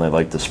ball, and they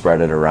like to spread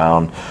it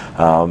around.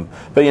 But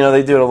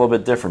they do it a little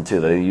bit different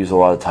too. They use a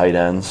lot of tight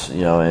ends,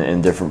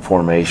 in different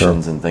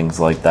formations and things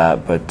like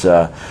that. But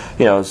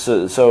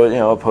so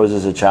it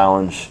poses a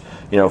challenge.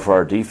 For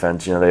our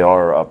defense, they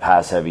are a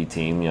pass-heavy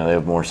team. They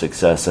have more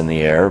success in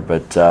the air,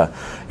 but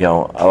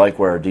I like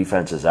where our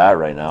defense is at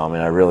right now. I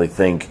mean, I really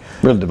think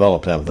really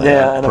developed, haven't they?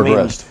 Yeah, and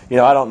progressed. I mean,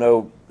 I don't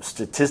know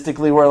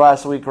statistically where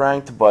last week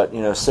ranked, but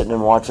sitting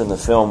and watching the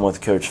film with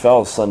Coach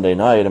Fells Sunday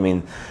night, I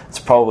mean, it's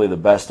probably the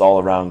best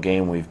all-around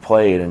game we've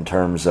played in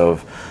terms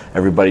of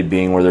everybody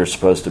being where they're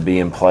supposed to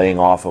be and playing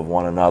off of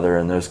one another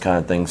and those kind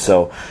of things.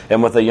 So,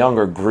 and with a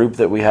younger group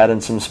that we had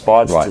in some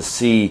spots, to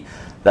see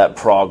that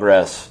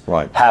progress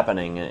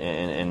happening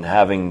and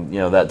having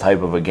that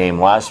type of a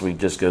game last week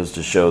just goes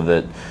to show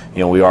that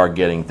we are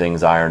getting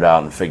things ironed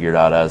out and figured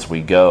out as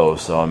we go.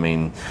 So I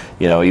mean,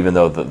 even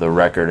though the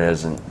record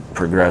hasn't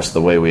progressed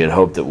the way we had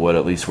hoped it would,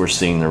 at least we're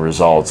seeing the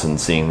results and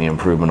seeing the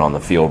improvement on the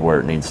field where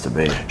it needs to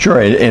be.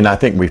 Sure, and I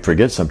think we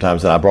forget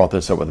sometimes, and I brought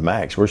this up with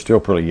Max, we're still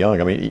pretty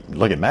young. I mean,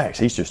 look at Max,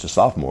 he's just a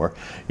sophomore,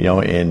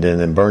 and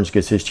then Burns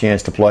gets his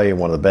chance to play, and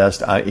one of the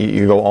best.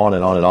 You go on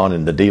and on and on,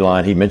 and the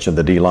D-line, he mentioned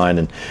the D-line,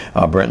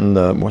 and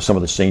Brenton, some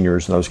of the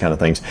seniors and those kind of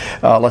things.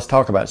 Let's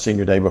talk about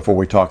Senior Day before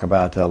we talk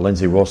about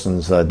Lindsey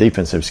Wilson's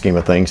defensive scheme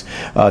of things.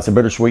 It's a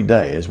bittersweet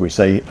day, as we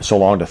say so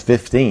long to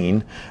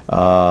 15,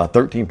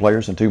 13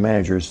 players and 2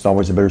 managers. It's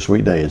always a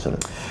bittersweet day, isn't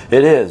it?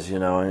 It is,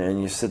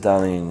 and you sit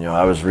down and,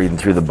 I was reading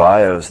through the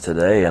bios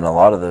today, and a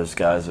lot of those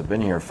guys have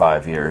been here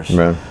 5 years,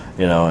 and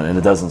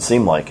it doesn't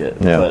seem like it.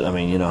 Yeah. But, I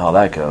mean, you know how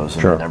that goes.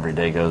 Sure. And every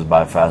day goes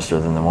by faster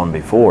than the one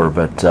before.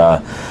 But,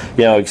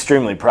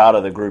 extremely proud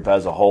of the group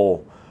as a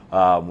whole.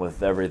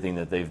 With everything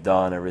that they've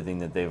done, everything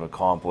that they've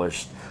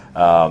accomplished.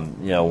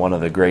 One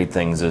of the great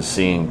things is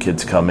seeing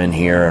kids come in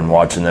here and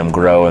watching them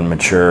grow and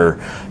mature,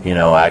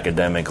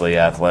 academically,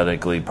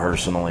 athletically,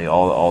 personally,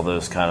 all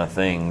those kind of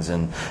things.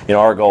 And,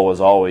 our goal was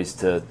always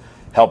to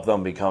help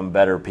them become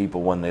better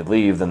people when they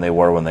leave than they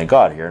were when they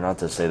got here. Not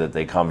to say that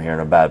they come here in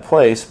a bad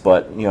place,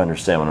 but you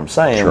understand what I'm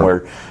saying.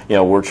 Sure.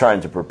 We're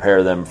trying to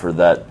prepare them for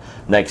that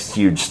next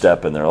huge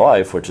step in their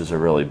life, which is a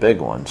really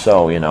big one.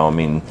 So,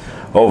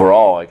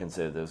 overall, I can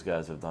say that those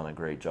guys have done a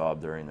great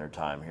job during their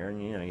time here.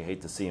 And, you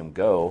hate to see them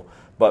go,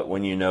 but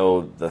when you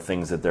know the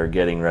things that they're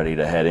getting ready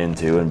to head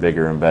into and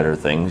bigger and better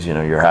things,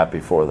 you're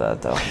happy for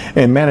that, though.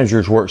 And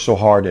managers work so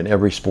hard in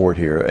every sport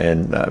here.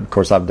 And, of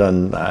course, I've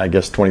done,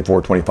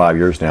 25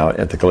 years now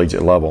at the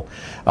collegiate level.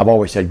 I've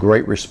always had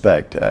great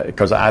respect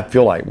because I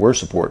feel like we're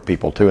support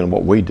people, too, in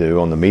what we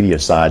do on the media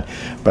side.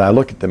 But I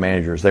look at the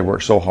managers. They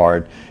work so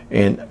hard.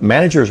 And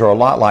managers are a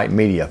lot like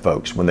media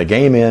folks. When the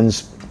game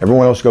ends,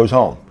 everyone else goes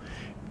home.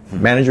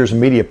 Managers and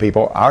media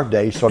people, our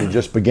day sort of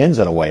just begins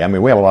in a way. I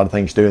mean, we have a lot of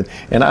things to do.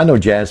 And I know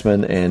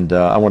Jasmine, and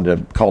I wanted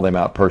to call them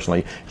out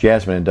personally.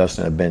 Jasmine and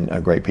Dustin have been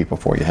great people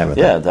for you, haven't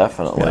they? Yeah,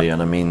 definitely. Yeah.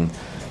 And I mean,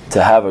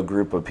 to have a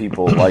group of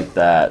people like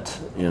that,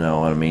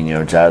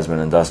 Jasmine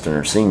and Dustin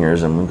are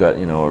seniors, and we've got,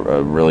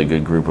 a really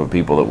good group of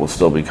people that will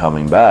still be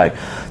coming back.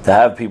 To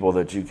have people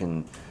that you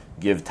can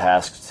give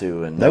tasks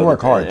to, and they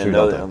work hard too.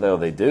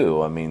 They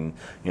do. I mean,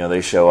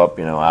 they show up,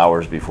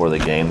 hours before the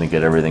game to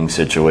get everything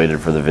situated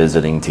for the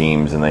visiting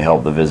teams, and they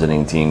help the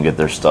visiting team get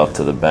their stuff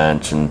to the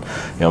bench, and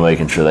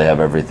making sure they have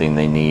everything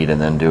they need, and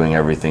then doing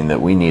everything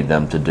that we need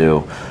them to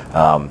do.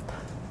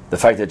 The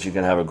fact that you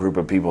can have a group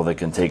of people that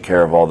can take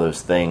care of all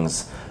those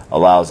things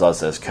allows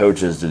us as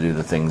coaches to do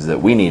the things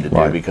that we need to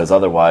do, because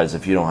otherwise,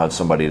 if you don't have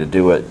somebody to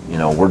do it,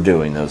 we're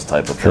doing those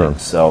type of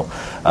things. So,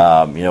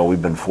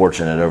 we've been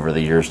fortunate over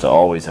the years to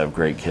always have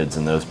great kids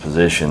in those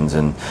positions,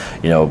 and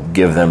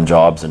give them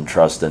jobs and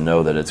trust and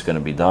know that it's going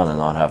to be done and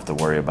not have to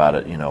worry about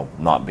it,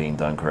 not being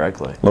done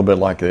correctly. A little bit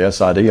like the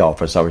SID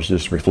office. I was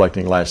just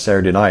reflecting last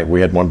Saturday night.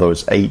 We had one of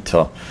those 8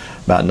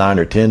 about 9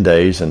 or 10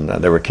 days, and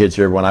there were kids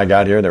here when I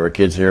got here. There were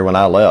kids here when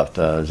I left.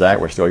 Zach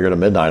was still here to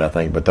midnight, I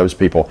think. But those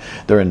people,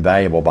 they're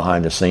invaluable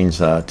behind the scenes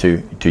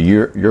to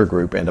your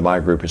group and to my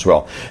group as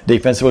well.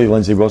 Defensively,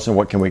 Lindsey Wilson,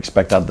 what can we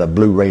expect out of the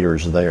Blue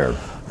Raiders there?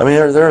 I mean,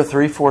 they're a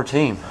 3-4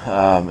 team,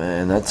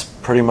 and that's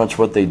pretty much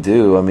what they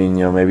do. I mean,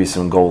 maybe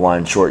some goal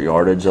line short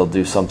yardage, they'll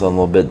do something a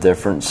little bit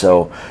different.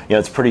 So,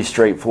 it's pretty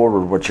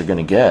straightforward what you're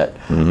going to get.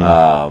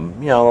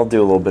 Mm-hmm. They'll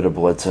do a little bit of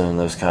blitzing and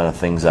those kind of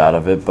things out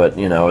of it, but,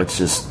 it's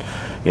just,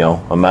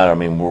 a matter. I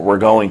mean, we're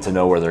going to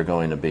know where they're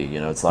going to be.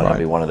 It's not going to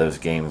be one of those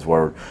games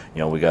where,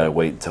 we got to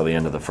wait until the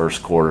end of the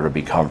first quarter to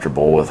be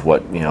comfortable with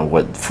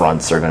what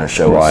fronts are going to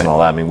show us and all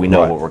that. I mean, we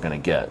know what we're going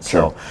to get.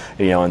 Sure.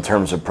 So, in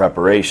terms of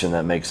preparation,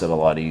 that makes it a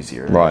lot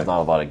easier. There's not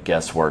a lot of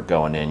guesswork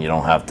going in. You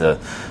don't have to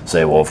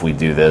say, well, if we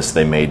do this,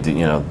 they may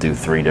do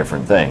 3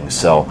 different things.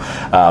 So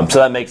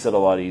that makes it a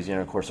lot easier.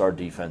 And of course, our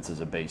defense is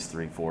a base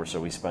 3-4,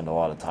 so we spend a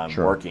lot of time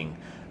working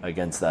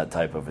against that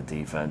type of a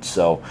defense.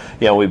 So,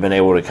 we've been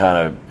able to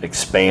kind of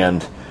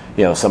expand,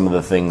 some of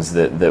the things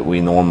that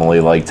we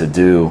normally like to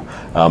do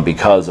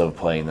because of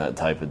playing that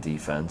type of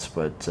defense.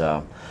 But,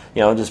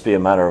 it'll just be a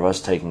matter of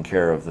us taking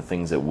care of the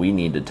things that we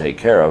need to take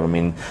care of. I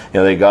mean,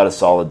 they got a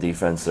solid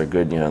defense. They're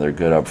good, they're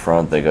good up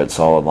front. They got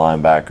solid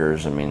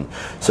linebackers. I mean,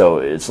 so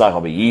it's not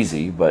going to be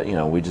easy, but,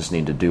 we just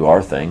need to do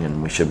our thing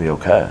and we should be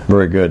okay.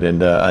 Very good.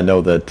 And I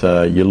know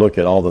that you look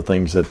at all the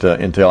things that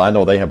entail. I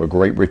know they have a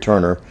great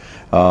returner.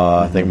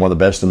 I think one of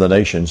the best in the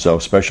nation. So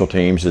special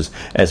teams,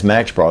 as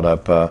Max brought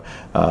up,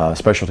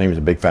 special teams is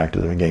a big factor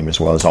in the game as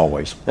well as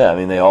always. Yeah, I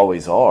mean, they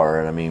always are.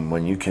 And I mean,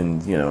 when you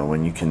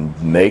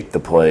can make the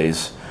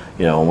plays,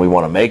 and we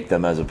want to make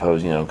them as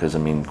opposed, because, I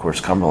mean, of course,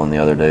 Cumberland the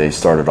other day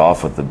started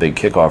off with the big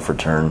kickoff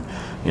return,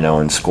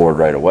 and scored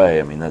right away.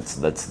 I mean,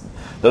 those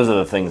are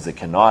the things that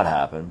cannot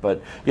happen.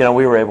 But, we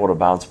were able to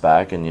bounce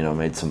back and,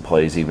 made some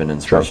plays even in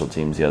special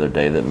teams the other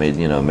day that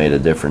made a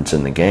difference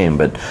in the game.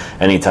 But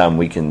anytime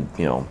we can,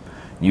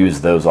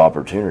 use those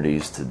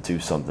opportunities to do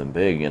something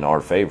big in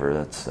our favor,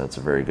 that's a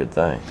very good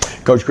thing.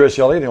 Coach Chris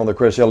Elliott on the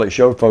Chris Elliott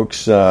Show.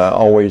 Folks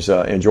always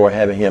enjoy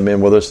having him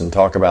in with us and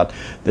talk about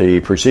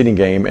the preceding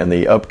game and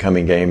the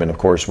upcoming game. And, of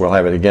course, we'll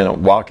have it again at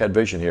Wildcat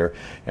Vision here,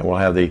 and we'll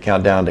have the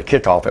countdown to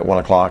kickoff at 1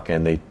 o'clock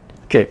and the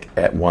kick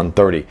at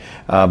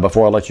 1:30.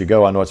 Before I let you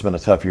go, I know it's been a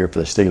tough year for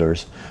the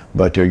Steelers,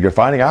 but you're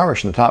Fighting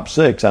Irish in the top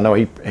 6. I know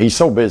he's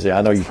so busy.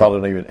 I know you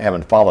probably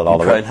haven't followed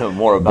all of it. I know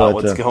more about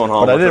what's going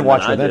on. But I did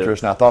watch with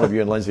interest, and I thought of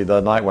you and Lindsey the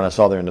other night when I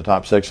saw they're in the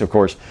top 6. Of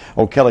course,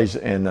 O'Kelly's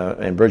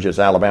and Bridget's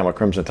Alabama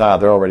Crimson Tide.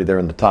 They're already there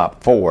in the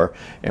top 4.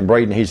 And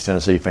Braden, he's a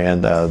Tennessee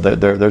fan.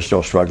 They're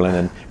still struggling.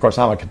 And of course,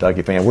 I'm a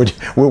Kentucky fan.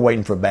 We're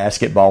waiting for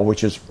basketball,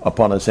 which is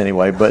upon us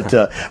anyway. But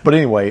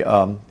anyway.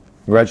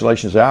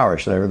 Congratulations to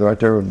Irish. They're right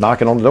there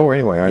knocking on the door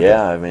anyway, aren't they?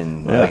 Yeah, I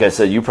mean, like I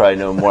said, you probably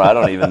know more. I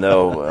don't even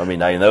know. I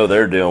mean, I know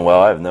they're doing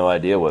well. I have no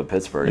idea what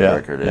Pittsburgh's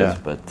record is,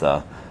 but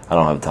I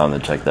don't have time to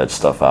check that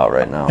stuff out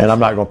right now. And I'm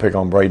not going to pick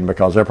on Braden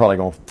because they're probably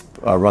going to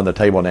run the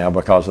table now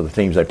because of the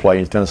teams they play.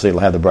 And Tennessee will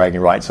have the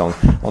bragging rights on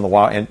the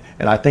wild.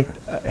 And I think,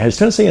 has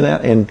Tennessee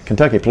and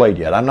Kentucky played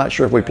yet? I'm not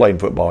sure if we played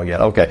football yet.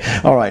 Okay.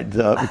 All right.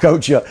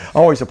 Coach,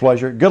 always a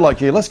pleasure. Good luck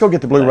to you. Let's go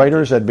get the Blue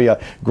Raiders. That'd be a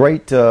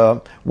great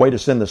way to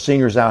send the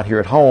seniors out here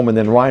at home. And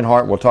then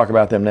Reinhardt, we'll talk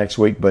about them next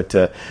week. But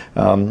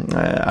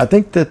I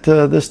think that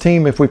this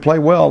team, if we play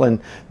well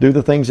and do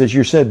the things, as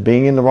you said,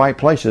 being in the right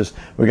places,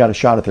 we got a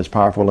shot at this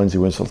powerful Lindsey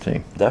Wilson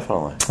team.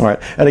 Definitely. All right.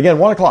 And again,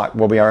 1 o'clock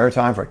will be our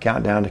airtime for a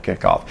countdown to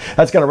kickoff.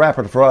 That's going to wrap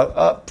it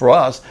up for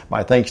us.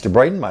 My thanks to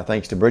Braden, my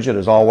thanks to Bridget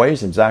as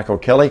always, and Zach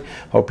O'Kelly.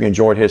 Hope you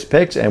enjoyed his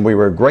picks, and we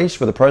were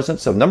graced with the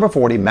presence of number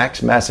 40,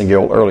 Max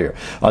Massengill, earlier.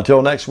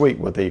 Until next week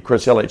with the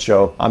Chris Elliott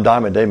Show, I'm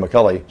Diamond Dave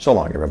McCulley. So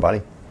long,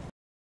 everybody.